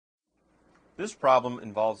This problem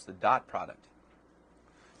involves the dot product.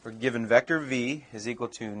 We're given vector v is equal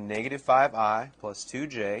to negative 5i plus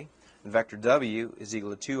 2j, and vector w is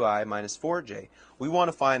equal to 2i minus 4j. We want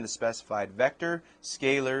to find the specified vector,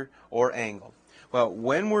 scalar, or angle. Well,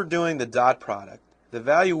 when we're doing the dot product, the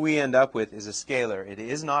value we end up with is a scalar. It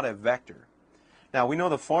is not a vector. Now, we know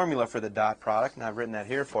the formula for the dot product, and I've written that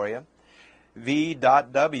here for you. V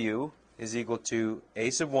dot w is equal to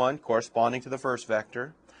a sub 1, corresponding to the first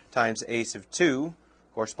vector, times a sub 2,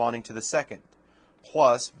 corresponding to the second,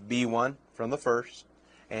 plus b1 from the first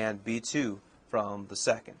and b2 from the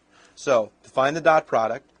second. So, to find the dot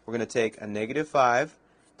product, we're going to take a negative 5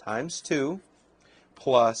 times 2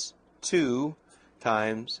 plus 2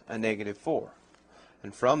 times a negative 4.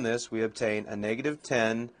 And from this, we obtain a negative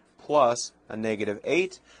 10 plus a negative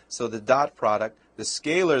 8. So the dot product, the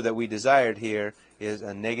scalar that we desired here, is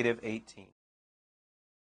a negative 18.